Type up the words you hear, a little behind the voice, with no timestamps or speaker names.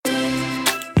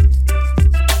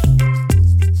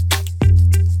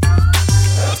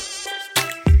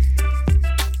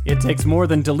takes more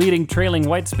than deleting trailing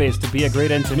white space to be a great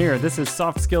engineer. This is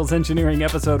Soft Skills Engineering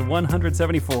episode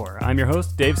 174. I'm your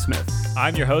host, Dave Smith.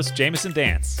 I'm your host, Jamison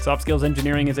Dance. Soft Skills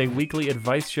Engineering is a weekly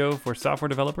advice show for software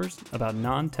developers about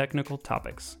non-technical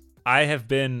topics. I have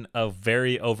been a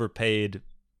very overpaid,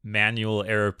 manual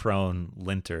error-prone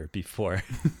linter before,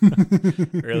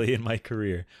 early in my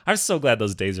career. I'm so glad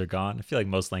those days are gone. I feel like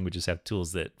most languages have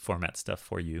tools that format stuff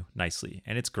for you nicely,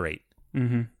 and it's great.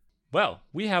 Mm-hmm. Well,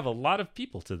 we have a lot of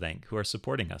people to thank who are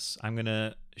supporting us. I'm going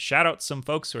to shout out some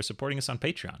folks who are supporting us on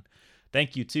Patreon.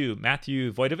 Thank you to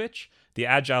Matthew Voidovich, the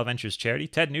Agile Ventures Charity,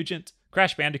 Ted Nugent,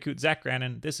 Crash Bandicoot, Zach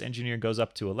Grannon, This Engineer Goes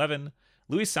Up to 11,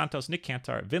 Luis Santos, Nick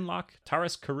Cantar, Vinlock,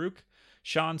 Taras Karuk,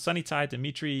 Sean, Sunnytide,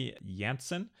 Dimitri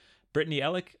Janssen, Brittany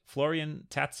Ellick, Florian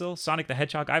Tatzel, Sonic the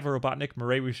Hedgehog, Ivor Robotnik,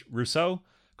 Murray Rousseau,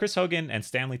 Chris Hogan, and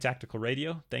Stanley Tactical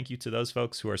Radio. Thank you to those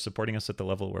folks who are supporting us at the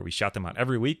level where we shout them out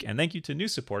every week. And thank you to new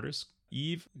supporters,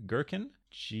 Eve Gherkin,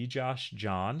 G. Josh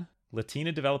John,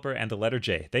 Latina Developer, and the letter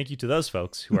J. Thank you to those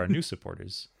folks who are new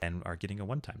supporters and are getting a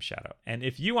one-time shout out. And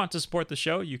if you want to support the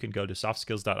show, you can go to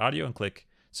softskills.audio and click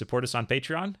support us on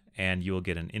Patreon, and you will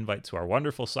get an invite to our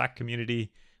wonderful Slack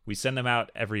community. We send them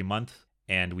out every month,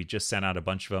 and we just sent out a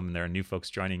bunch of them, and there are new folks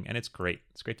joining, and it's great.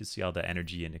 It's great to see all the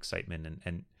energy and excitement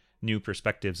and new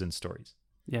perspectives and stories.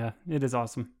 Yeah, it is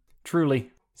awesome.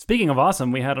 Truly. Speaking of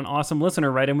awesome, we had an awesome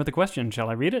listener write in with a question. Shall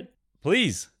I read it?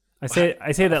 Please. I say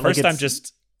that first, like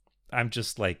it's... I'm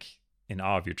just like in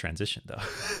awe of your transition, though.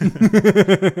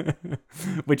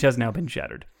 Which has now been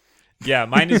shattered. Yeah,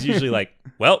 mine is usually like,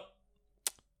 well,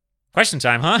 question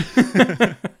time, huh?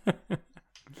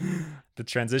 The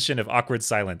transition of awkward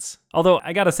silence. Although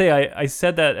I gotta say, I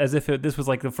said that as if this was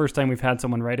like the first time we've had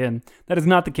someone write in. That is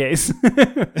not the case.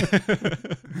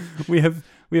 we have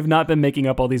not been making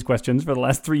up all these questions for the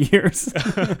last 3 years.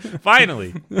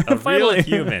 Finally, a real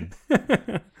human.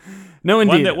 No,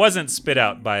 indeed. One that wasn't spit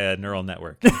out by a neural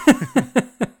network.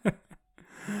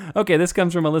 Okay, this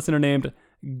comes from a listener named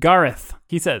Gareth.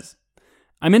 He says,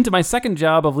 I'm into my second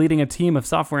job of leading a team of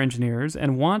software engineers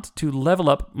and want to level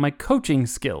up my coaching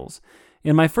skills.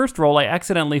 In my first role, I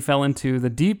accidentally fell into the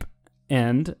deep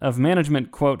end of management,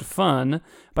 quote, fun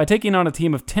by taking on a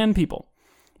team of 10 people.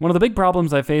 One of the big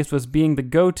problems I faced was being the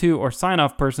go-to or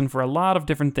sign-off person for a lot of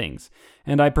different things,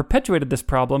 and I perpetuated this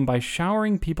problem by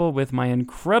showering people with my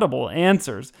incredible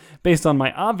answers based on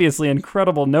my obviously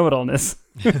incredible know-it-all-ness,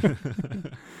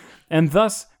 and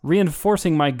thus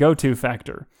reinforcing my go-to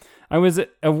factor. I was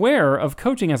aware of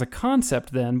coaching as a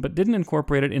concept then, but didn't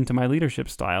incorporate it into my leadership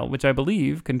style, which I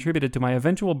believe contributed to my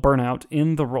eventual burnout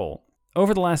in the role.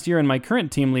 Over the last year in my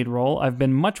current team lead role, I've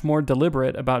been much more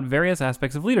deliberate about various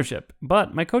aspects of leadership,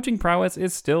 but my coaching prowess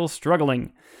is still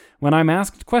struggling. When I'm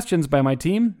asked questions by my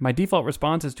team, my default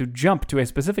response is to jump to a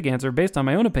specific answer based on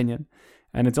my own opinion,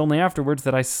 and it's only afterwards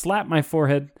that I slap my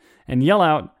forehead and yell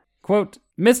out, quote,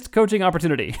 missed coaching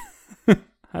opportunity.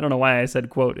 I don't know why I said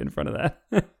quote in front of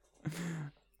that.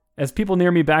 As people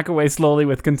near me back away slowly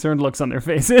with concerned looks on their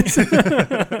faces.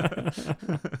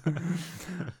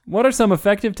 What are some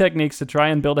effective techniques to try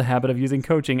and build a habit of using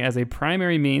coaching as a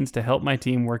primary means to help my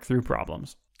team work through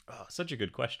problems? Oh, such a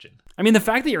good question. I mean, the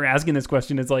fact that you're asking this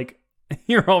question is like,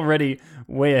 you're already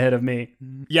way ahead of me.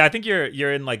 Yeah, I think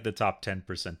you're in like the top 10th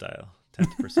percentile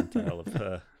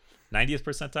of 90th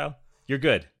percentile. You're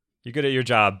good. You're good at your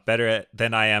job, better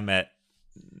than I am at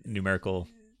numerical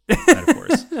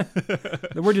metaphors.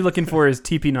 The word you're looking for is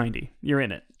TP90. You're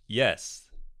in it. Yes.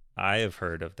 I have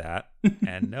heard of that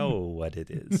and know what it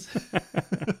is.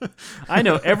 I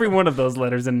know every one of those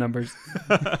letters and numbers.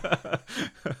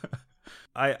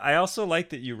 I also like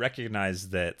that you recognize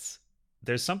that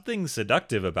there's something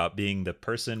seductive about being the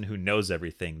person who knows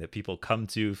everything that people come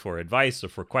to for advice or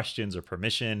for questions or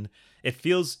permission. It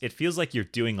feels like you're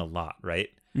doing a lot, right?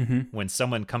 Mm-hmm. When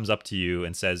someone comes up to you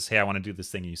and says, hey, I want to do this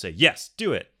thing, and you say, yes,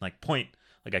 do it. Like point,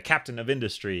 like a captain of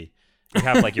industry. You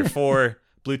have like your 4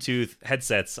 Bluetooth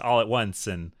headsets all at once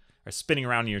and are spinning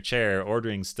around in your chair,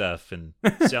 ordering stuff and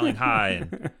selling high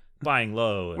and buying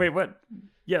low. And wait, what?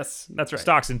 Yes, that's right.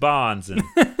 Stocks and bonds. And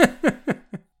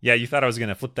yeah, you thought I was going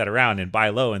to flip that around and buy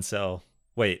low and sell.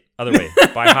 Wait, other way.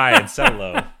 Buy high and sell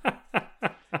low.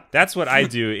 That's what I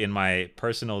do in my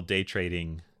personal day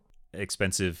trading,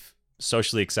 expensive,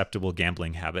 socially acceptable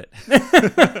gambling habit.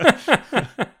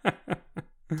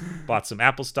 Bought some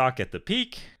Apple stock at the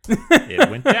peak. It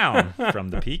went down from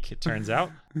the peak, it turns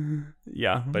out.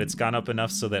 Yeah. But it's gone up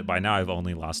enough so that by now I've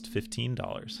only lost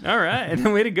 $15. All right.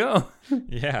 Way to go.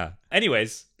 Yeah.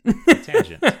 Anyways,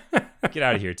 tangent. Get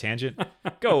out of here, tangent.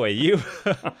 Go away, you.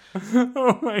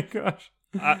 Oh my gosh.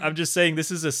 I'm just saying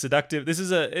this is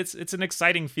it's an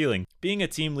exciting feeling. Being a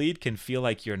team lead can feel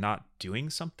like you're not doing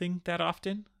something that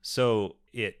often. So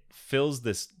it fills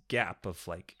this gap of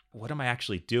like, what am I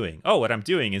actually doing? Oh, what I'm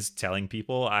doing is telling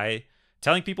people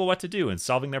what to do and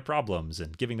solving their problems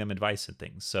and giving them advice and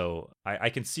things. So I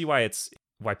can see why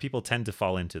people tend to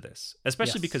fall into this,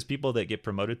 especially because people that get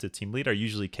promoted to team lead are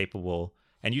usually capable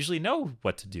and usually know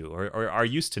what to do or are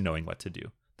used to knowing what to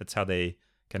do. That's how they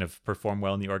kind of perform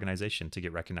well in the organization to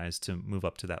get recognized to move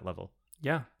up to that level.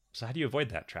 Yeah. So how do you avoid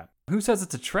that trap? Who says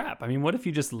it's a trap? I mean, what if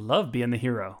you just love being the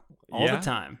hero all the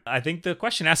time? I think the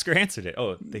question asker answered it.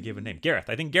 Oh, they gave a name. Gareth.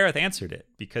 I think Gareth answered it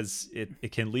because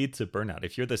it can lead to burnout.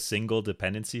 If you're the single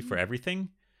dependency for everything,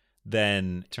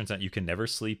 then it turns out you can never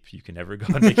sleep, you can never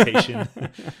go on vacation,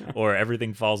 or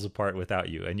everything falls apart without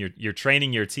you. And you're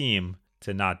training your team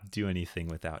to not do anything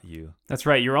without you. That's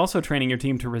right. You're also training your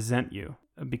team to resent you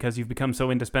because you've become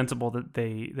so indispensable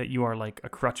that you are like a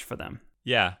crutch for them.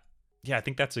 Yeah. Yeah, I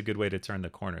think that's a good way to turn the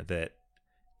corner, that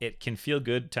it can feel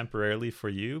good temporarily for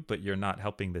you, but you're not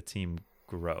helping the team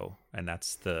grow. And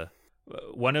that's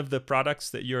one of the products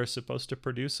that you're supposed to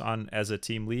produce on as a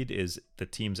team lead is the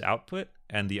team's output,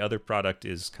 and the other product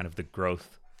is kind of the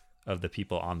growth of the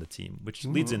people on the team, which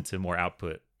leads into more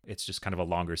output. It's just kind of a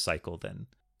longer cycle than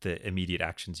the immediate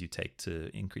actions you take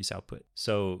to increase output.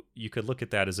 So you could look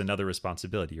at that as another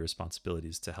responsibility. Your responsibility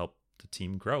is to help the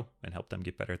team grow and help them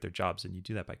get better at their jobs, and you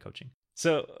do that by coaching.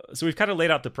 So we've kind of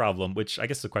laid out the problem, which I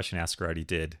guess the question asker already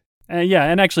did. Yeah,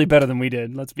 and actually better than we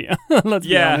did. Let's be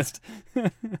honest.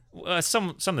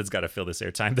 Some that's got to fill this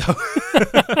airtime though.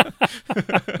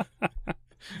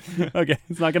 Okay,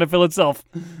 it's not going to fill itself.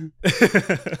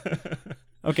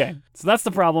 Okay, so that's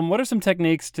the problem. What are some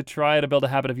techniques to try to build a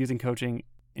habit of using coaching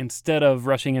instead of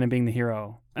rushing in and being the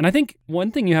hero? And I think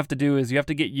one thing you have to do is you have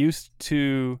to get used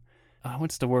to,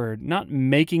 what's the word? Not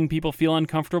making people feel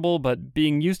uncomfortable, but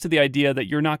being used to the idea that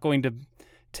you're not going to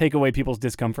take away people's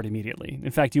discomfort immediately.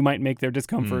 In fact, you might make their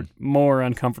discomfort more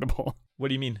uncomfortable. What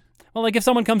do you mean? Well, like if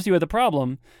someone comes to you with a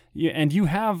problem and you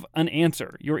have an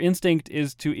answer, your instinct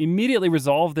is to immediately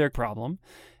resolve their problem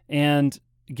and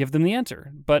give them the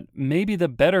answer. But maybe the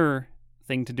better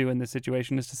thing to do in this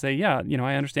situation is to say, yeah,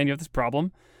 I understand you have this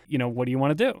problem. What do you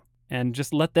want to do? And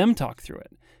just let them talk through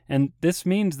it. And this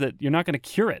means that you're not going to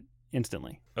cure it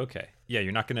instantly. Okay. Yeah,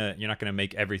 you're not gonna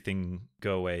make everything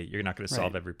go away. You're not gonna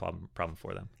solve every problem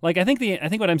for them. Like I think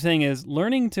what I'm saying is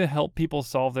learning to help people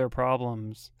solve their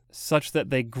problems such that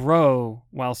they grow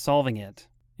while solving it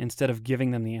instead of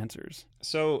giving them the answers.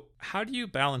 So how do you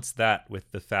balance that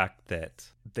with the fact that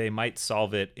they might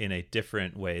solve it in a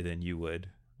different way than you would,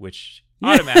 which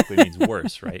automatically means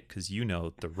worse, right? Because you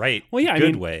know the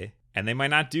good way, and they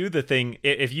might not do the thing.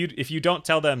 If you don't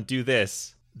tell them do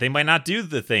this, they might not do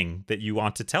the thing that you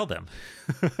want to tell them.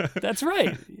 That's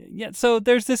right. Yeah. So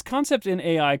there's this concept in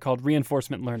AI called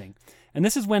reinforcement learning. And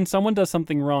this is when someone does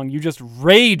something wrong, you just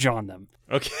rage on them.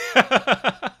 Okay.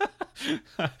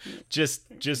 just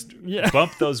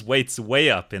bump those weights way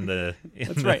up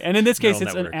That's right. And in this case,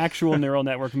 it's an actual neural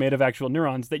network made of actual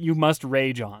neurons that you must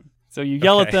rage on. So you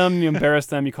yell at them, you embarrass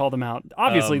them, you call them out.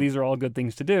 Obviously, these are all good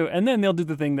things to do. And then they'll do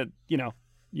the thing that,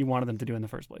 you wanted them to do in the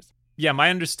first place. Yeah, my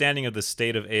understanding of the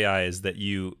state of AI is that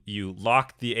you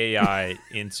lock the AI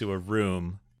into a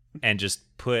room and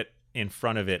just put in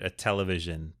front of it a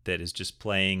television that is just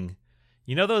playing,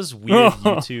 those weird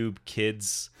YouTube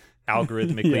kids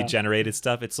algorithmically generated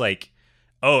stuff. It's like,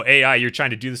 oh, AI, you're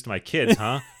trying to do this to my kids,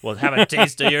 huh? Well, have a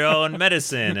taste of your own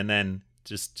medicine, and then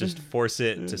just force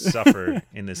it to suffer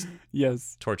in this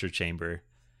torture chamber.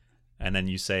 And then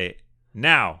you say,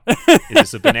 now, is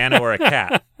this a banana or a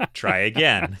cat? Try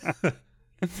again.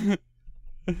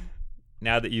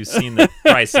 Now that you've seen the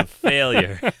price of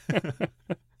failure.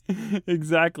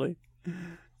 Exactly.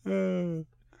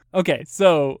 Okay,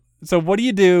 so what do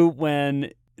you do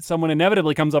when someone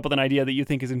inevitably comes up with an idea that you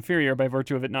think is inferior by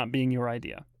virtue of it not being your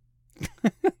idea?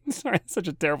 Sorry, that's such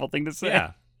a terrible thing to say.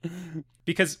 Yeah,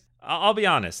 because I'll be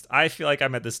honest, I feel like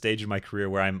I'm at this stage in my career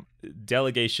where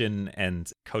delegation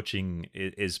and coaching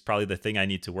is probably the thing I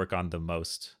need to work on the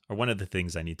most, or one of the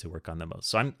things I need to work on the most.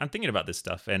 So I'm thinking about this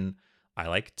stuff, and I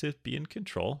like to be in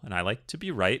control, and I like to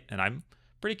be right, and I'm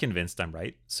pretty convinced I'm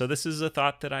right. So this is a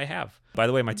thought that I have. By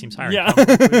the way, my team's hiring. Yeah.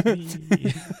 Doesn't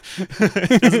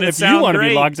it if sound you want great?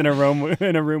 to be locked in a room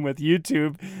with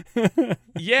YouTube.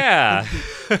 Yeah.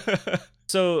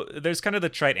 So there's kind of the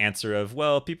trite answer of,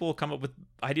 well, people will come up with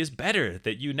ideas better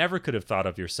that you never could have thought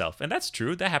of yourself. And that's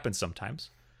true. That happens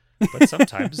sometimes. but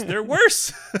sometimes they're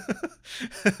worse.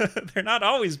 They're not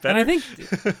always better. And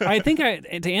I think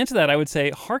to answer that, I would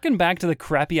say, hearken back to the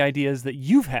crappy ideas that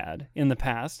you've had in the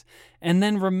past, and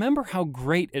then remember how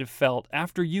great it felt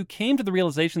after you came to the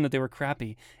realization that they were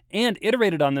crappy and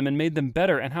iterated on them and made them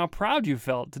better, and how proud you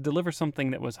felt to deliver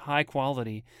something that was high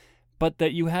quality, but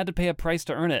that you had to pay a price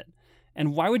to earn it.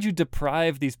 And why would you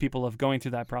deprive these people of going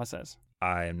through that process?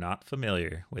 I am not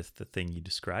familiar with the thing you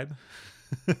describe.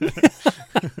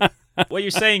 What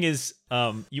you're saying is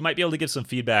you might be able to give some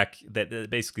feedback that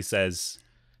basically says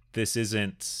this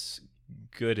isn't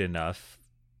good enough,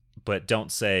 but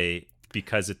don't say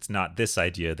because it's not this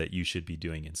idea that you should be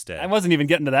doing instead. I wasn't even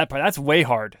getting to that part. That's way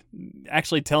hard.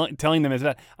 Actually telling them is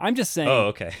that. I'm just saying,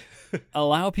 okay.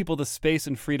 allow people the space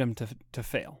and freedom to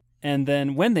fail. And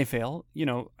then when they fail,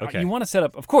 you Okay. want to set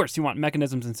up, of course, you want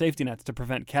mechanisms and safety nets to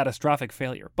prevent catastrophic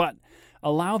failure, but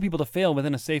allow people to fail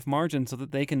within a safe margin so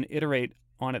that they can iterate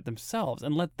on it themselves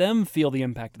and let them feel the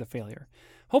impact of the failure.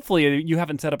 Hopefully you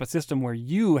haven't set up a system where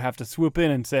you have to swoop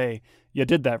in and say, you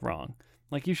did that wrong.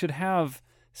 Like, you should have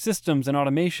systems and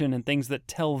automation and things that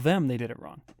tell them they did it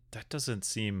wrong. That doesn't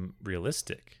seem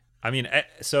realistic. I mean,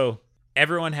 so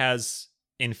everyone has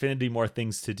infinity more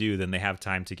things to do than they have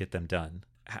time to get them done.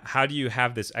 How do you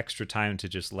have this extra time to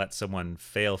just let someone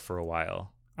fail for a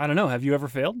while? I don't know. Have you ever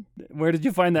failed? Where did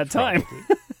you find that time?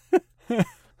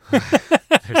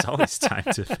 There's always time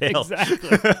to fail. Exactly.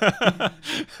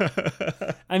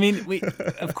 I mean,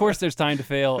 of course there's time to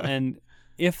fail. And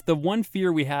if the one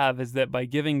fear we have is that by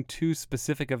giving too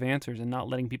specific of answers and not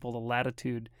letting people the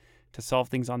latitude to solve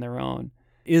things on their own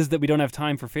is that we don't have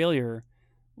time for failure,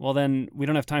 well, then we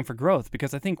don't have time for growth.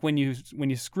 Because I think when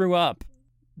you screw up,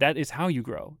 that is how you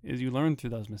grow, is you learn through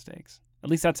those mistakes. At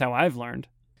least that's how I've learned.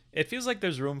 It feels like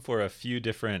there's room for a few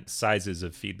different sizes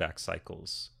of feedback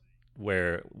cycles,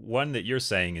 where one that you're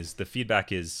saying is the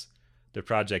feedback is the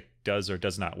project does or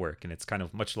does not work, and it's kind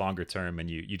of much longer term,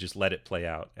 and you just let it play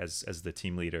out as the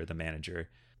team leader, the manager.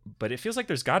 But it feels like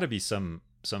there's got to be some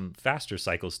faster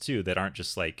cycles too that aren't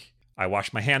just like, I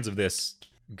wash my hands of this.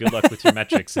 Good luck with your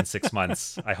metrics in 6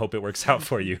 months. I hope it works out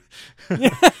for you.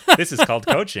 This is called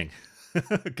coaching.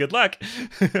 Good luck.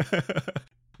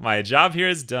 My job here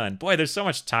is done. Boy, there's so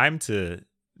much time to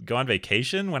go on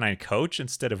vacation when I coach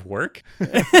instead of work.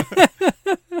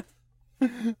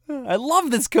 I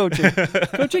love this coaching.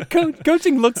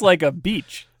 Coaching looks like a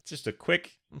beach. It's just a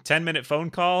quick 10-minute phone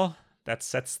call that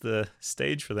sets the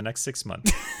stage for the next 6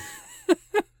 months.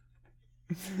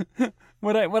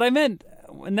 What I meant,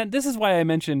 and this is why I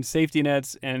mentioned safety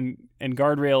nets and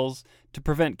guardrails to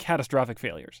prevent catastrophic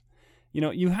failures.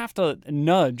 You have to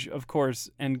nudge, of course,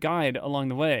 and guide along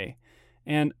the way.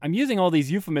 And I'm using all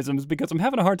these euphemisms because I'm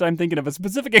having a hard time thinking of a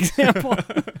specific example.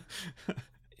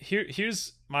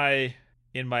 Here's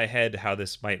in my head how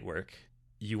this might work.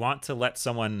 You want to let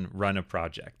someone run a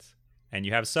project, and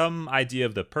you have some idea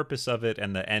of the purpose of it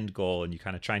and the end goal, and you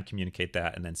kind of try and communicate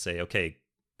that, and then say, okay,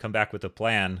 come back with a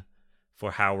plan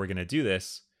for how we're going to do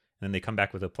this. And then they come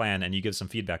back with a plan, and you give some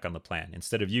feedback on the plan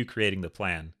instead of you creating the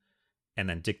plan and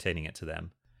then dictating it to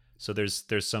them. So there's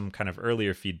some kind of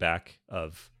earlier feedback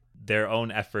of their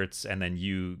own efforts, and then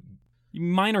you...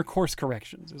 Minor course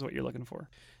corrections is what you're looking for.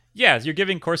 Yeah, you're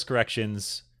giving course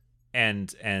corrections,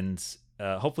 and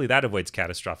hopefully that avoids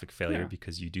catastrophic failure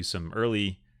because you do some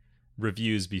early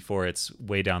reviews before it's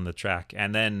way down the track.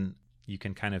 And then you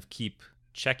can kind of keep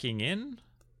checking in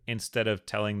instead of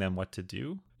telling them what to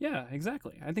do. Yeah,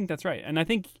 exactly. I think that's right. And I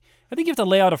think you have to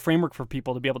lay out a framework for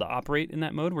people to be able to operate in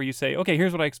that mode where you say, okay,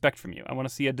 here's what I expect from you. I want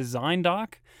to see a design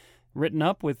doc written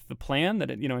up with the plan that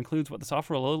it, includes what the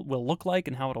software will look like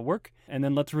and how it'll work. And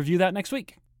then let's review that next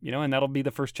week, and that'll be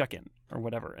the first check-in or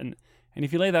whatever. And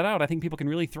if you lay that out, I think people can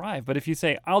really thrive. But if you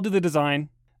say, I'll do the design,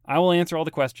 I will answer all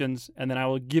the questions, and then I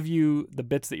will give you the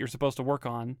bits that you're supposed to work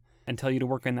on and tell you to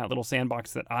work in that little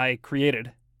sandbox that I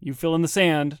created. You fill in the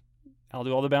sand, I'll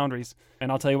do all the boundaries,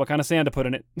 and I'll tell you what kind of sand to put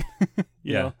in it.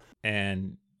 you know?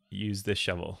 And use this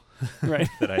shovel right.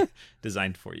 that I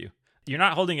designed for you. You're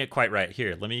not holding it quite right.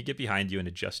 Here, let me get behind you and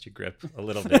adjust your grip a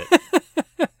little bit.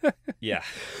 Yeah.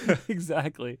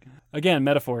 Exactly. Again,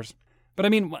 metaphors. But I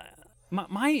mean,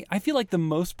 I feel like the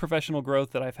most professional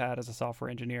growth that I've had as a software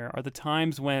engineer are the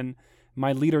times when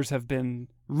my leaders have been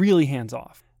really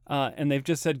hands-off. And they've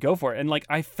just said, go for it. And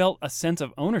I felt a sense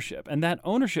of ownership. And that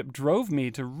ownership drove me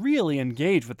to really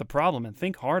engage with the problem and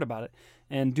think hard about it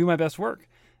and do my best work.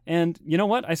 And you know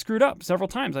what? I screwed up several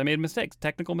times. I made mistakes,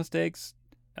 technical mistakes,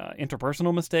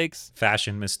 interpersonal mistakes.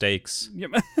 Fashion mistakes.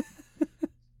 Yep.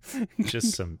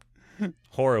 Just some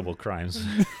horrible crimes.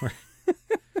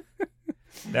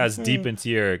 That was deep into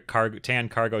your tan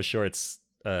cargo shorts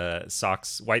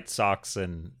socks, white socks,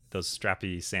 and those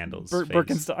strappy sandals.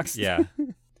 Birkenstocks. Yeah.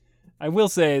 I will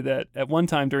say that at one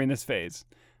time during this phase,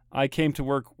 I came to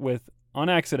work with, on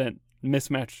accident,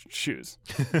 mismatched shoes.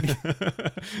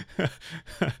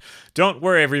 Don't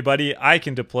worry, everybody. I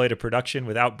can deploy to production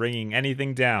without bringing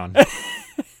anything down.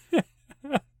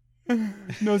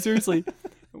 No, seriously.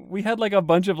 We had like a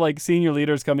bunch of like senior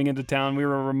leaders coming into town. We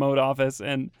were a remote office,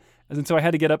 and so I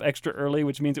had to get up extra early,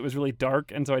 which means it was really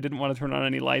dark, and so I didn't want to turn on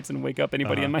any lights and wake up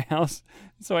anybody in my house.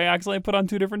 So I accidentally put on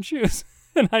 2 different shoes.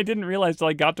 And I didn't realize till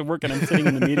I got to work and I'm sitting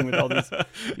in the meeting with all these,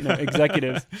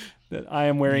 executives that I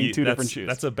am wearing 2 different shoes.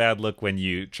 That's a bad look when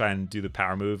you try and do the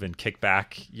power move and kick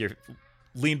back.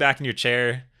 Lean back in your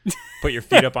chair, put your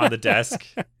feet up on the desk.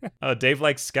 Oh, Dave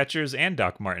likes Skechers and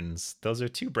Doc Martens. Those are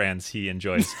 2 brands he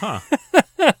enjoys, huh?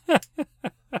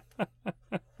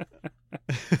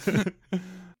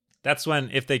 That's when,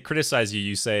 if they criticize you,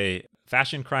 you say,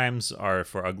 fashion crimes are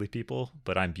for ugly people,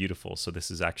 but I'm beautiful, so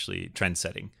this is actually trend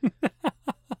setting.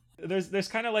 There's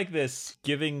kind of like this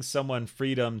giving someone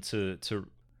freedom to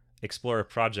explore a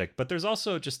project, but there's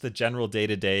also just the general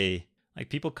day-to-day, like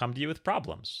people come to you with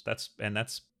problems.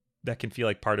 That can feel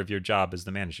like part of your job as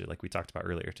the manager, like we talked about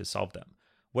earlier, to solve them.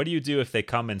 What do you do if they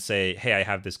come and say, hey, I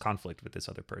have this conflict with this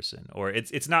other person? Or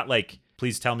it's not like,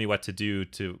 please tell me what to do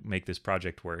to make this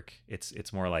project work.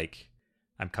 It's more like,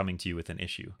 I'm coming to you with an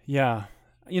issue. Yeah.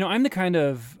 I'm the kind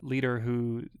of leader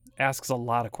who asks a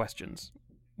lot of questions.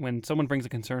 When someone brings a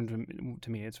concern to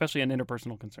me, especially an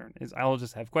interpersonal concern, I'll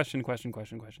just have question.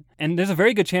 And there's a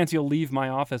very good chance you'll leave my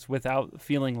office without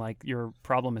feeling like your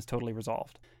problem is totally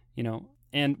resolved.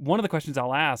 And one of the questions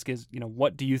I'll ask is,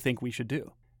 what do you think we should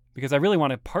do? Because I really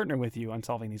want to partner with you on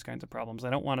solving these kinds of problems. I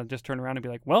don't want to just turn around and be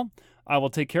like, well, I will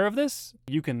take care of this.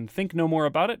 You can think no more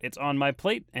about it. It's on my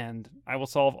plate, and I will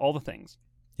solve all the things.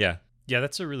 Yeah,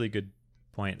 that's a really good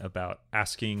point about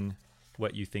asking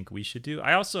what you think we should do.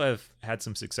 I also have had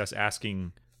some success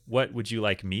asking, what would you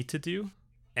like me to do?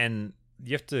 And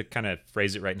you have to kind of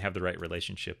phrase it right and have the right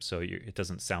relationship so it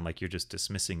doesn't sound like you're just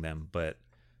dismissing them. But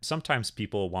sometimes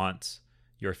people want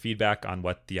your feedback on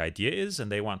what the idea is,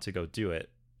 and they want to go do it.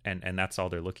 And that's all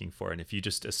they're looking for. And if you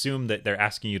just assume that they're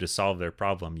asking you to solve their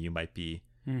problem, you might be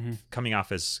coming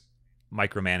off as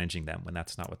micromanaging them when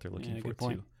that's not what they're looking for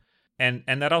too. And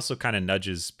that also kind of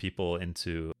nudges people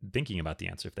into thinking about the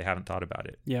answer if they haven't thought about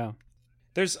it. Yeah.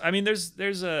 There's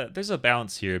a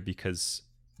balance here, because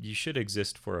you should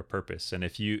exist for a purpose. And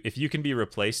if you can be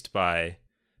replaced by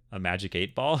a magic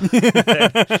 8-ball,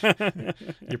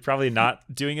 you're probably not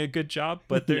doing a good job.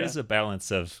 But there is a balance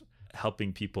of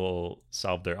helping people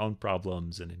solve their own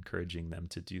problems and encouraging them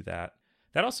to do that.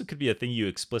 That also could be a thing you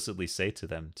explicitly say to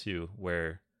them too,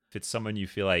 where if it's someone you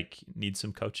feel like needs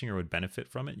some coaching or would benefit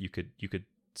from it, you could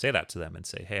say that to them and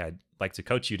say, hey, I'd like to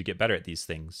coach you to get better at these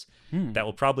things. That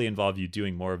will probably involve you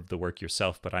doing more of the work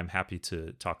yourself, but I'm happy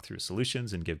to talk through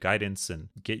solutions and give guidance and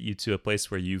get you to a place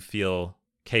where you feel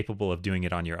capable of doing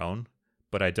it on your own,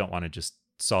 but I don't want to just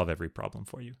solve every problem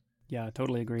for you. Yeah,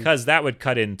 totally agree. Because that would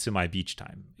cut into my beach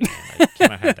time. And I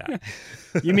cannot have that.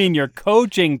 You mean your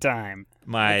coaching time?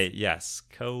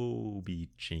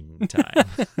 Co-beaching time.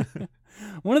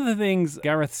 One of the things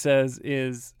Gareth says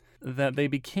is that they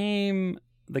became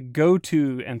the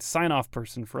go-to and sign-off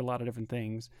person for a lot of different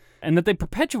things, and that they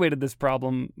perpetuated this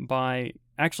problem by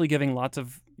actually giving lots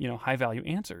of, high-value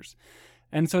answers.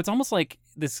 And so it's almost like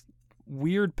this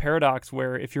weird paradox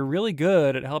where if you're really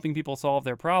good at helping people solve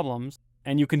their problems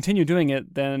and you continue doing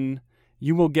it, then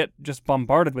you will get just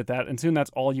bombarded with that, and soon that's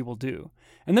all you will do.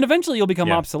 And then eventually you'll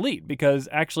become obsolete, because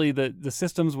actually the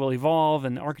systems will evolve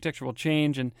and architecture will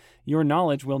change, and your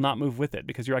knowledge will not move with it,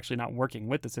 because you're actually not working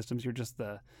with the systems. You're just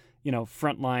the,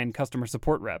 frontline customer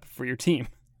support rep for your team,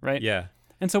 right? Yeah.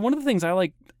 And so one of the things I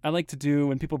like to do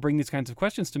when people bring these kinds of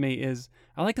questions to me is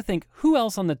I like to think, who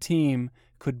else on the team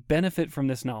could benefit from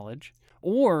this knowledge,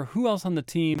 or who else on the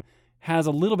team has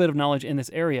a little bit of knowledge in this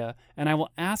area, and I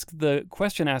will ask the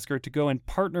question asker to go and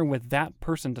partner with that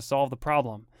person to solve the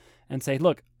problem and say,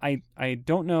 look, I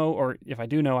don't know, or if I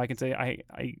do know, I can say, I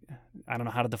don't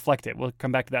know how to deflect it. We'll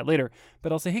come back to that later.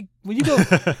 But I'll say, hey, will you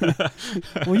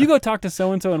go talk to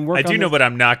so-and-so and work on I do know, but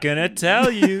I'm not going to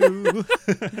tell you.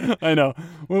 I know.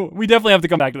 Well, we definitely have to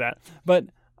come back to that. But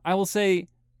I will say,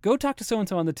 go talk to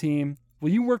so-and-so on the team. Will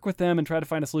you work with them and try to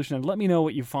find a solution, and let me know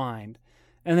what you find?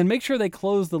 And then make sure they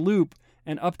close the loop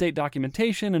and update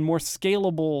documentation and more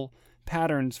scalable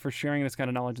patterns for sharing this kind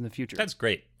of knowledge in the future. That's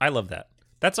great. I love that.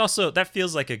 That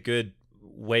feels like a good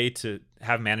way to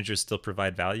have managers still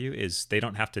provide value, is they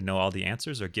don't have to know all the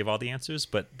answers or give all the answers,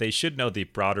 but they should know the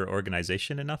broader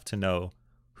organization enough to know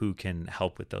who can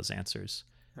help with those answers.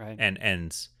 Right.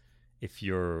 And if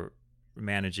you're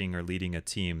managing or leading a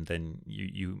team, then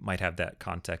you might have that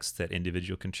context that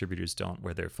individual contributors don't,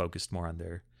 where they're focused more on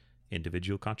their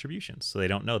individual contributions. So they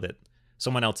don't know that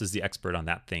someone else is the expert on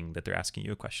that thing that they're asking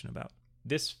you a question about.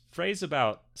 This phrase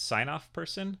about sign-off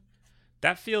person,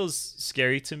 that feels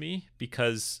scary to me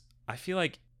because I feel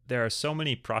like there are so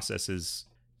many processes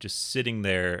just sitting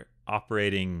there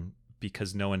operating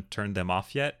because no one turned them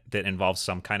off yet that involve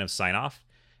some kind of sign-off.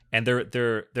 And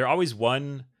they're always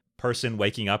one person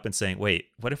waking up and saying, wait,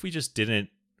 what if we just did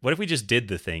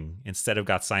the thing instead of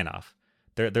got sign-off?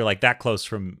 They're like that close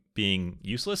from being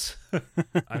useless.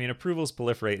 I mean, approvals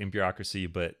proliferate in bureaucracy,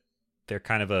 but they're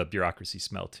kind of a bureaucracy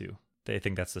smell too. I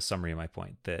think that's the summary of my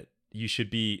point, that you should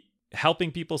be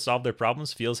helping people solve their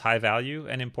problems feels high value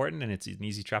and important, and it's an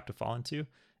easy trap to fall into.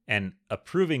 And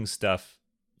approving stuff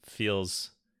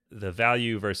feels, the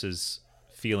value versus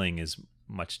feeling is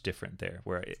much different there,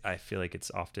 where I feel like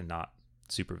it's often not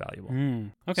super valuable.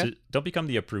 Okay. So don't become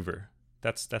the approver.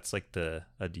 That's like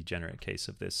a degenerate case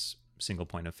of this single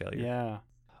point of failure. Yeah.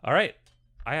 All right.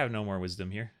 I have no more wisdom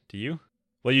here. Do you?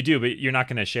 Well, you do, but you're not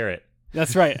going to share it.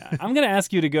 That's right. I'm going to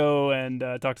ask you to go and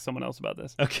talk to someone else about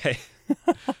this. Okay.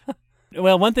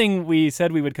 Well, one thing we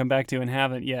said we would come back to and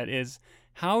haven't yet is,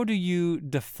 how do you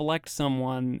deflect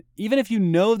someone, even if you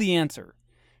know the answer?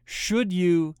 Should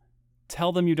you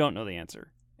tell them you don't know the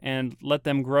answer and let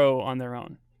them grow on their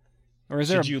own? Or is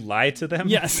Should you lie to them?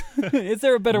 Yes. Is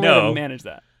there a better way to manage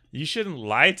that? You shouldn't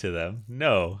lie to them.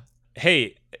 No.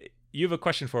 Hey, you have a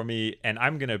question for me, and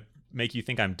I'm going to make you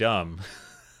think I'm dumb.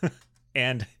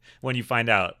 And when you find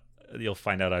out, you'll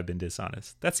find out I've been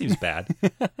dishonest. That seems bad.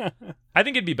 I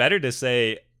think it'd be better to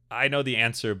say, I know the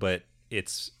answer, but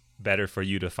it's better for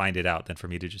you to find it out than for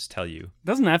me to just tell you.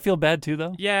 Doesn't that feel bad too,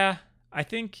 though? Yeah. I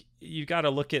think you got to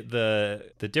look at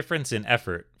the difference in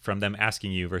effort from them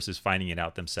asking you versus finding it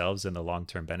out themselves and the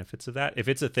long-term benefits of that. If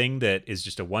it's a thing that is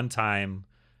just a one-time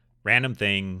random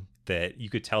thing that you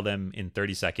could tell them in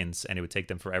 30 seconds and it would take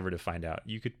them forever to find out,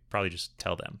 you could probably just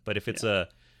tell them. But if it's a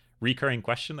recurring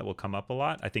question that will come up a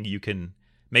lot, I think you can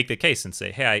make the case and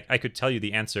say, hey, I could tell you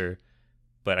the answer,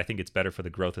 but I think it's better for the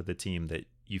growth of the team that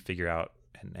you figure out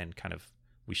and kind of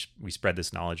we spread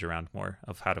this knowledge around more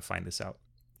of how to find this out.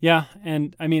 Yeah,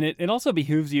 and I mean, it also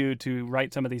behooves you to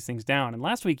write some of these things down. And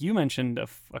last week you mentioned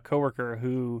a coworker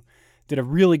who did a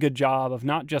really good job of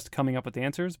not just coming up with the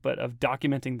answers, but of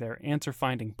documenting their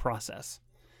answer-finding process.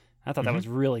 I thought that was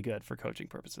really good for coaching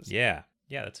purposes. Yeah,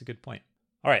 that's a good point.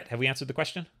 All right, have we answered the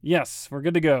question? Yes, we're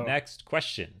good to go. Next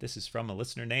question. This is from a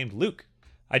listener named Luke.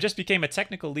 I just became a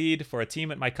technical lead for a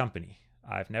team at my company.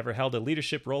 I've never held a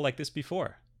leadership role like this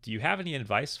before. Do you have any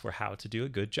advice for how to do a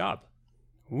good job?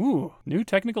 Ooh, new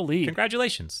technical lead.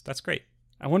 Congratulations. That's great.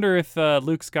 I wonder if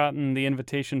Luke's gotten the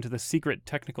invitation to the secret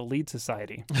technical lead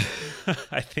society.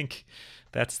 I think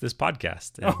that's this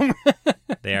podcast.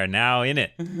 They are now in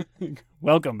it.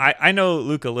 Welcome. I know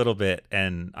Luke a little bit,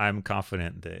 and I'm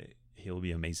confident that he'll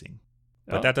be amazing.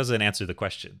 But that doesn't answer the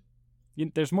question.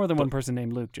 There's more than one person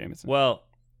named Luke, Jamison. Well,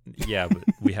 yeah, but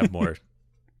we have more.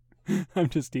 I'm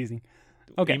just teasing.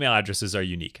 Okay. Email addresses are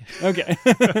unique. Okay.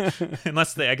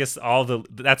 Unless I guess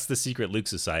that's the secret Luke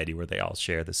society where they all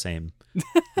share the same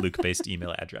Luke-based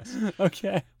email address.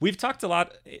 Okay. We've talked a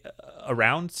lot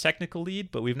around technical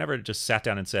lead, but we've never just sat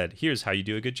down and said, here's how you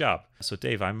do a good job. So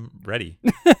Dave, I'm ready.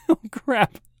 Oh,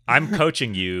 crap. I'm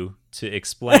coaching you to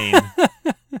explain,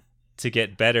 to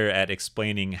get better at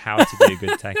explaining how to be a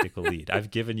good technical lead.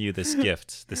 I've given you this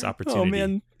gift, this opportunity. Oh,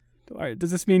 man. All right.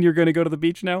 Does this mean you're going to go to the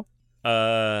beach now?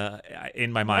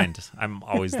 In my mind, I'm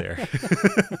always there.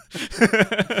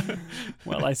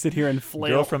 Well, I sit here and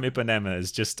flail. Girl from Ipanema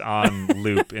is just on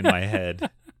loop in my head.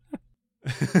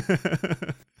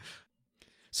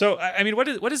 So, I mean, what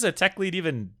does a tech lead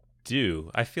even do?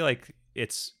 I feel like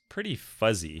it's pretty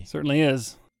fuzzy. Certainly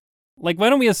is. Like, why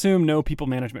don't we assume no people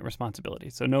management responsibility?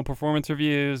 So no performance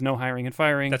reviews, no hiring and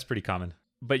firing. That's pretty common.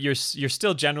 But you're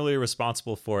still generally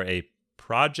responsible for a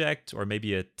project or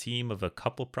maybe a team of a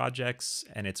couple projects,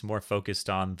 and it's more focused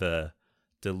on the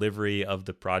delivery of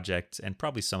the project and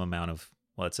probably some amount of,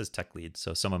 well, it says tech lead,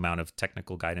 so some amount of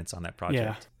technical guidance on that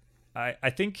project. Yeah. I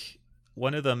think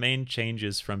one of the main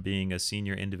changes from being a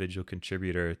senior individual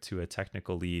contributor to a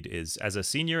technical lead is, as a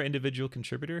senior individual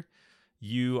contributor,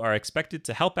 you are expected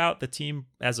to help out the team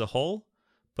as a whole,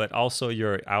 but also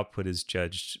your output is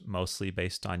judged mostly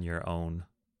based on your own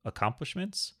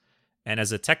accomplishments. And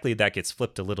as a tech lead, that gets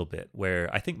flipped a little bit, where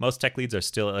I think most tech leads are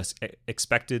still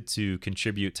expected to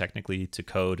contribute technically to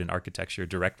code and architecture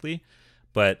directly,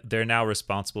 but they're now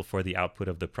responsible for the output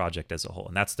of the project as a whole,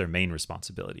 and that's their main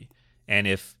responsibility. And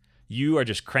if you are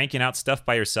just cranking out stuff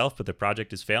by yourself, but the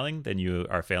project is failing, then you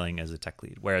are failing as a tech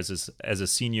lead. Whereas as a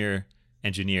senior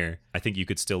engineer, I think you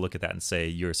could still look at that and say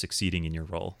you're succeeding in your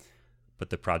role, but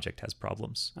the project has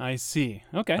problems. I see.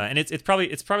 Okay. And it's probably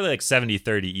like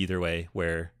 70-30 either way,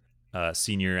 where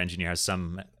senior engineer has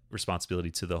some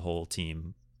responsibility to the whole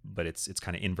team, but it's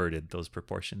kind of inverted those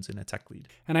proportions in a tech lead.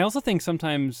 And I also think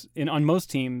sometimes on most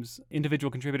teams,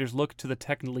 individual contributors look to the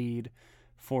tech lead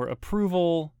for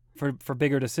approval, for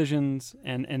bigger decisions,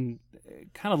 and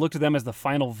kind of look to them as the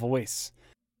final voice.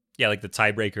 Yeah, like the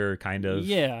tiebreaker kind of.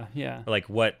 Yeah. Or like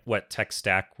what tech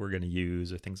stack we're going to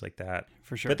use or things like that.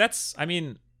 For sure. But that's, I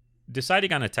mean,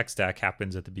 deciding on a tech stack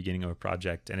happens at the beginning of a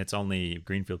project, and it's only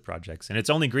greenfield projects. And it's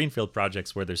only greenfield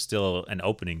projects where there's still an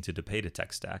opening to debate a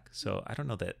tech stack. So I don't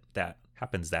know that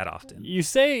happens that often. You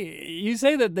say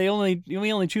that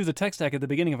we only choose a tech stack at the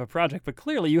beginning of a project, but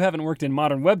clearly you haven't worked in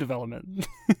modern web development.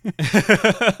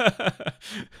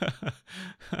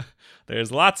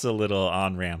 There's lots of little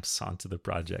on-ramps onto the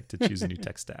project to choose a new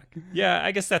tech stack. Yeah,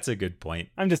 I guess that's a good point.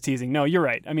 I'm just teasing. No, you're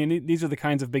right. I mean, these are the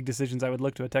kinds of big decisions I would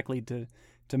look to a tech lead to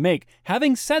make.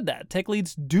 Having said that,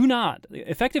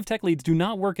 effective tech leads do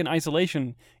not work in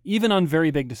isolation, even on very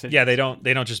big decisions. Yeah, they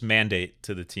don't just mandate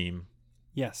to the team.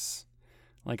 Yes.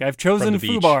 Like, I've chosen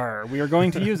foobar. We are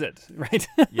going to use it, right?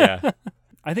 Yeah.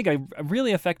 I think a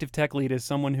really effective tech lead is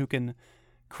someone who can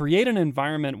create an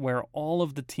environment where all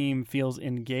of the team feels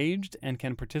engaged and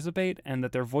can participate, and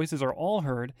that their voices are all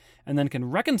heard, and then can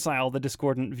reconcile the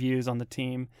discordant views on the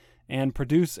team and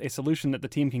produce a solution that the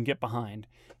team can get behind,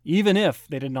 even if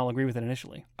they didn't all agree with it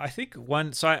initially. I think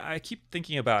I keep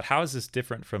thinking about how is this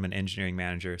different from an engineering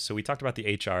manager? So we talked about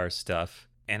the HR stuff,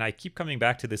 and I keep coming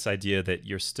back to this idea that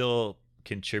you're still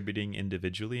contributing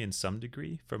individually in some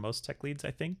degree for most tech leads,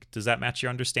 I think. Does that match your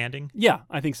understanding? Yeah,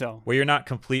 I think so. Where you're not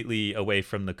completely away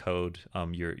from the code.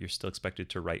 You're still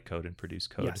expected to write code and produce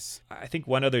code. Yes. I think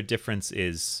one other difference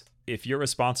is if you're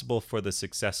responsible for the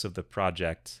success of the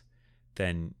project,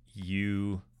 then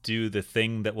you do the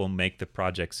thing that will make the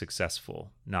project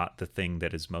successful, not the thing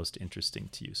that is most interesting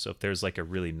to you. So if there's like a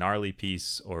really gnarly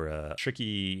piece or a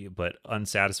tricky but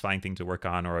unsatisfying thing to work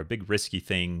on or a big risky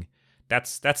thing,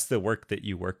 that's the work that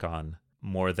you work on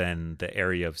more than the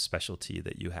area of specialty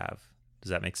that you have. Does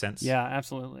that make sense? Yeah,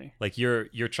 absolutely. Like you're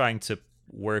trying to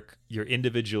work, your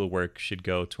individual work should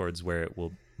go towards where it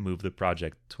will move the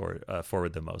project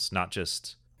forward the most, not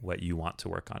just what you want to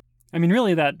work on. I mean,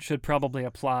 really, that should probably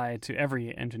apply to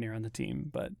every engineer on the team,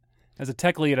 but as a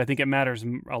tech lead, I think it matters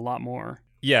a lot more.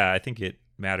 Yeah, I think it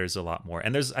matters a lot more.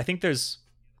 And there's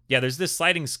this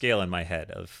sliding scale in my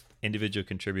head of individual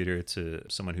contributor to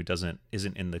someone who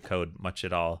isn't in the code much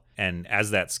at all. And as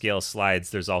that scale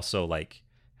slides, there's also like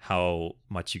how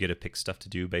much you get to pick stuff to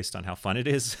do based on how fun it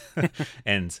is.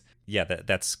 And yeah,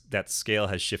 that scale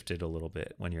has shifted a little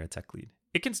bit when you're a tech lead.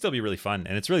 It can still be really fun,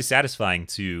 and it's really satisfying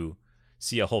to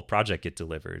see a whole project get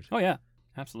delivered. Oh yeah,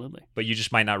 absolutely. But you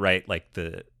just might not write like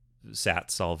the SAT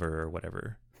solver or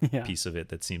whatever piece of it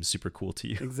that seems super cool to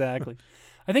you. Exactly.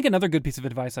 I think another good piece of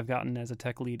advice I've gotten as a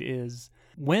tech lead is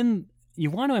when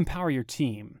you want to empower your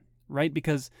team, right?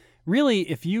 Because really,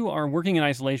 if you are working in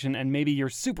isolation and maybe you're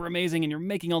super amazing and you're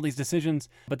making all these decisions,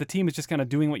 but the team is just kind of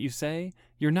doing what you say,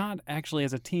 you're not actually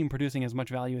as a team producing as much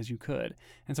value as you could.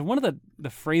 And so one of the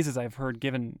phrases I've heard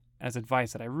given as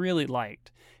advice that I really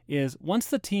liked is once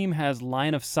the team has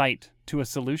line of sight to a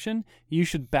solution, you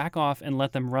should back off and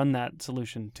let them run that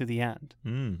solution to the end.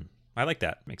 I like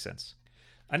that. Makes sense.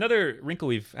 Another wrinkle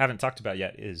we haven't talked about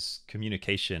yet is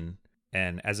communication.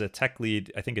 And as a tech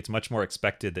lead, I think it's much more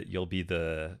expected that you'll be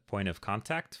the point of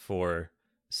contact for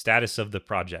status of the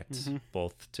project,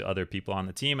 both to other people on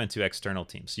the team and to external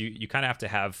teams. So you kind of have to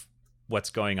have what's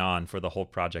going on for the whole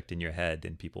project in your head,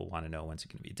 and people want to know when's it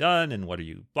going to be done and what are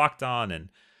you blocked on and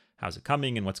how's it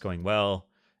coming and what's going well.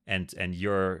 And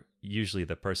you're usually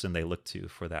the person they look to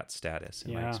for that status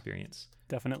in my experience.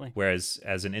 Definitely. Whereas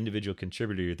as an individual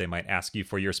contributor, they might ask you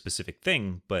for your specific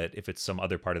thing, but if it's some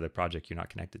other part of the project you're not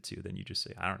connected to, then you just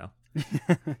say, I don't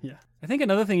know. Yeah. I think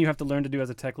another thing you have to learn to do as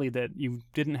a tech lead that you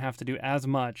didn't have to do as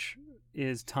much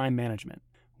is time management.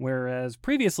 Whereas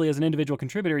previously as an individual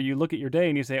contributor, you look at your day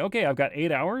and you say, okay, I've got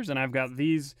 8 hours and I've got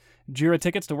these Jira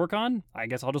tickets to work on. I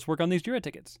guess I'll just work on these Jira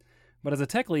tickets. But as a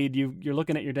tech lead, you're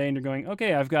looking at your day and you're going,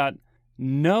 okay, I've got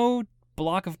no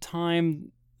block of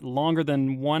time longer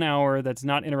than 1 hour that's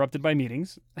not interrupted by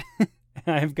meetings.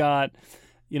 I've got,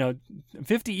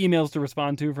 50 emails to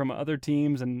respond to from other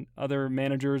teams and other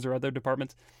managers or other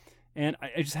departments. And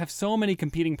I just have so many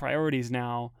competing priorities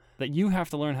now that you have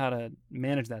to learn how to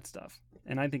manage that stuff.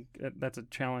 And I think that's a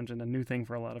challenge and a new thing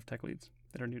for a lot of tech leads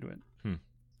that are new to it.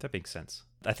 That makes sense.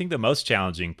 I think the most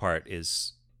challenging part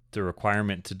is the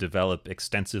requirement to develop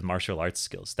extensive martial arts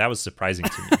skills. That was surprising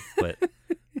to me, but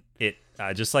it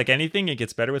just like anything, it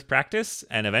gets better with practice,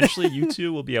 and eventually you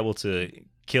too will be able to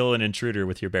kill an intruder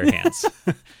with your bare hands.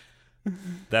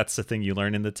 That's the thing you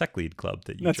learn in the Tech Lead Club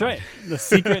that you That's joined. right. The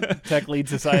secret Tech Lead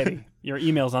Society. Your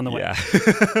email's on the way. Yeah.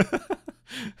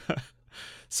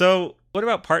 So what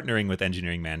about partnering with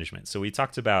engineering management? So we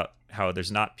talked about how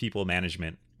there's not people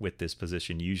management with this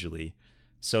position usually.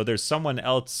 So there's someone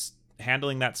else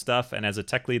handling that stuff. And as a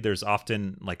tech lead, there's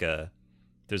often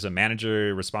there's a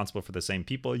manager responsible for the same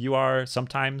people you are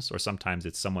sometimes, or sometimes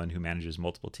it's someone who manages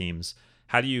multiple teams.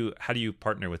 How do you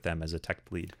partner with them as a tech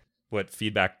lead? What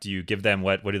feedback do you give them?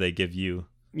 What do they give you?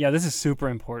 Yeah, this is super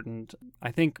important.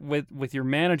 I think with your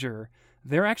manager,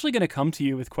 they're actually going to come to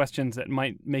you with questions that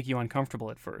might make you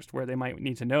uncomfortable at first, where they might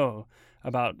need to know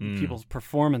about people's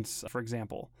performance, for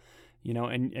example.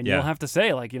 And you'll have to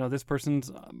say, like, this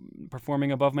person's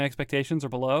performing above my expectations or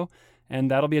below, and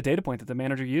that'll be a data point that the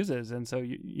manager uses. And so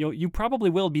you probably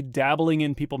will be dabbling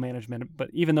in people management, but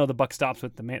even though the buck stops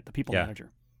with the people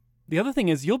manager. The other thing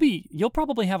is you'll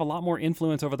probably have a lot more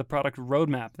influence over the product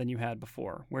roadmap than you had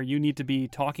before, where you need to be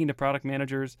talking to product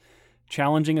managers,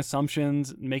 challenging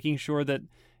assumptions, making sure that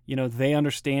they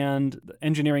understand the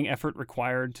engineering effort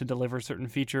required to deliver certain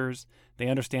features. They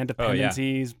understand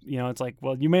dependencies. It's like,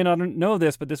 well, you may not know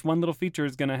this, but this one little feature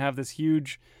is going to have this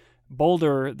huge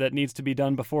boulder that needs to be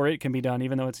done before it can be done,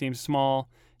 even though it seems small.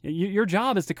 Your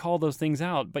job is to call those things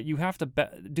out, but you have to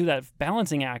do that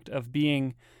balancing act of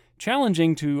being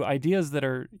challenging to ideas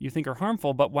that you think are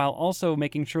harmful, but while also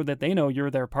making sure that they know you're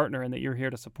their partner and that you're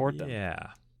here to support them. Yeah.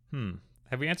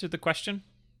 Have we answered the question?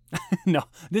 No,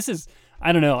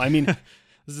 I don't know. I mean,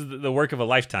 this is the work of a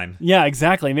lifetime. Yeah,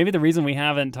 exactly. Maybe the reason we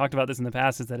haven't talked about this in the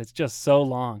past is that it's just so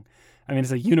long. I mean,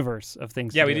 it's a universe of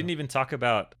things. Yeah, we didn't even talk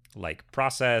about like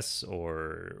process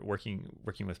or working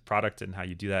with product and how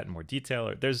you do that in more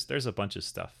detail. There's a bunch of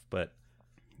stuff, but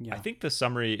I think the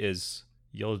summary is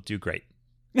you'll do great.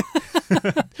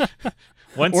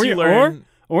 Once you learn,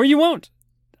 or you won't.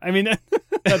 I mean,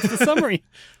 that's the summary.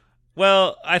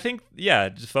 Well, I think,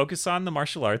 just focus on the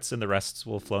martial arts and the rest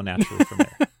will flow naturally from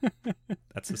there.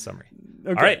 That's the summary. Okay.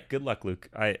 All right. Good luck, Luke.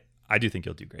 I do think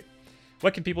you'll do great.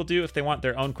 What can people do if they want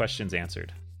their own questions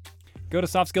answered? Go to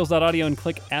softskills.audio and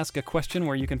click Ask a Question,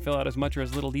 where you can fill out as much or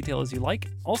as little detail as you like.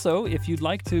 Also, if you'd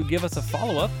like to give us a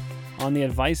follow-up on the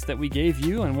advice that we gave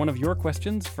you and one of your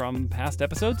questions from past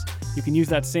episodes, you can use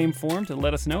that same form to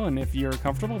let us know, and if you're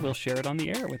comfortable, we'll share it on the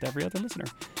air with every other listener.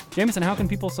 Jamison, how can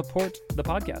people support the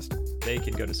podcast? They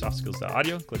can go to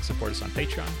softskills.audio, click support us on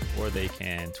Patreon, or they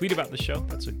can tweet about the show.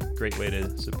 That's a great way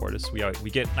to support us. We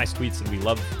get nice tweets, and we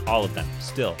love all of them.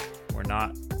 Still, we're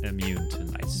not immune to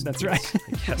nice That's tweets, right.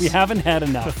 I guess. We haven't had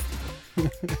enough.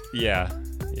 Yeah,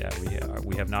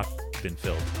 we have not been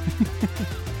filled.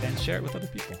 And share it with other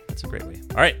people. That's a great way.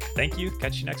 All right, thank you.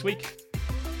 Catch you next week.